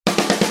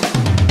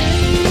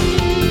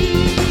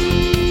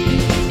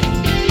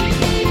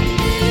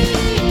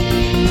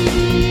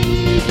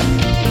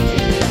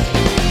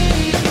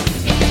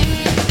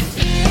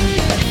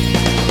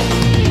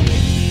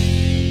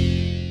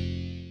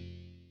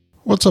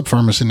What's up,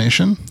 Pharmacy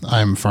Nation?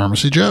 I'm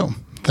Pharmacy Joe.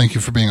 Thank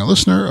you for being a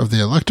listener of the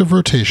Elective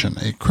Rotation,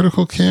 a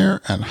critical care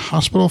and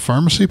hospital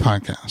pharmacy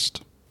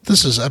podcast.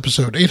 This is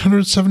episode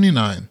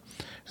 879.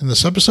 In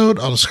this episode,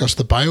 I'll discuss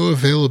the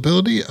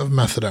bioavailability of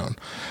methadone.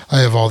 I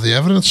have all the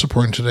evidence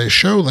supporting today's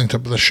show linked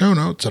up in the show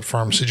notes at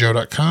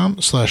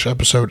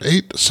pharmacyjoe.com/episode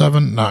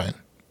 879.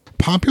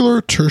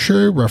 Popular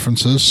tertiary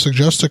references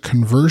suggest a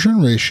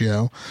conversion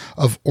ratio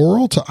of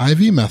oral to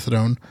IV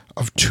methadone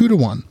of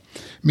 2-to-1,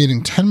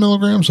 meaning 10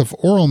 milligrams of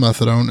oral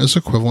methadone is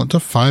equivalent to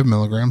 5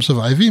 milligrams of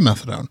IV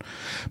methadone.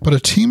 But a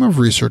team of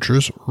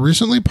researchers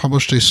recently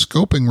published a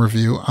scoping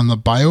review on the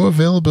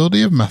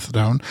bioavailability of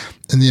methadone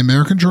in the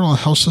American Journal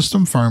of Health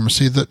System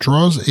Pharmacy that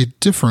draws a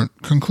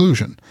different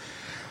conclusion.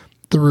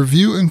 The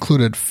review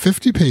included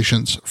 50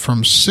 patients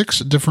from 6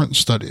 different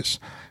studies.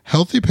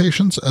 Healthy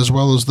patients, as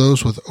well as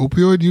those with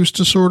opioid use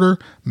disorder,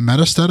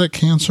 metastatic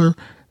cancer,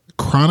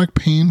 chronic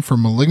pain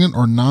from malignant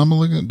or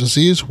non-malignant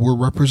disease, were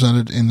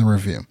represented in the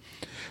review.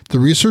 The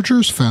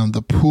researchers found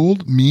the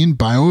pooled mean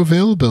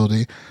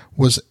bioavailability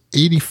was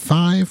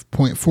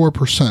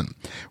 85.4%,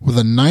 with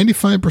a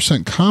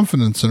 95%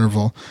 confidence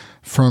interval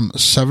from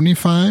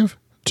 75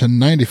 to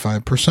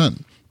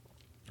 95%.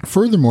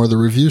 Furthermore, the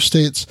review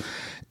states,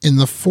 in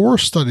the 4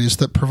 studies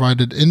that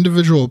provided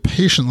individual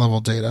patient-level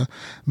data,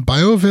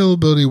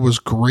 bioavailability was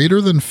greater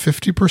than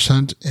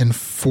 50% in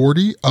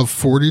 40 of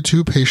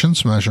 42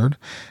 patients measured,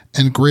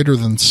 and greater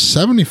than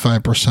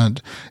 75%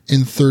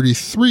 in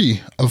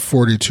 33 of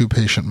 42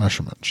 patient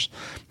measurements.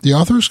 The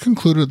authors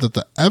concluded that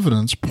the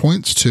evidence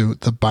points to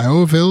the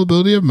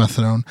bioavailability of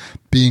methadone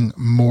being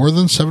more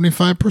than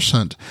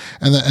 75%,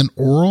 and that an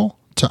oral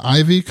to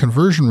IV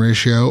conversion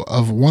ratio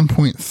of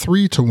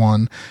 1.3 to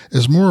 1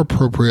 is more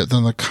appropriate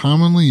than the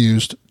commonly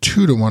used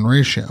 2 to 1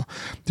 ratio.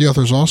 The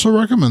authors also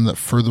recommend that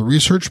further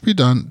research be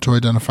done to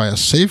identify a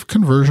safe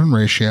conversion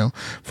ratio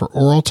for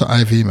oral to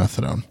IV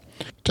methadone.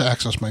 To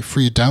access my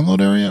free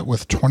download area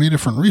with 20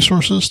 different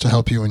resources to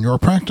help you in your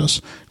practice,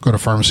 go to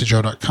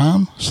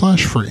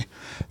pharmacyjoe.com/free.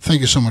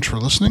 Thank you so much for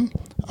listening.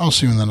 I'll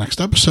see you in the next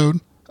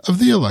episode of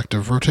the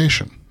Elective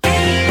Rotation.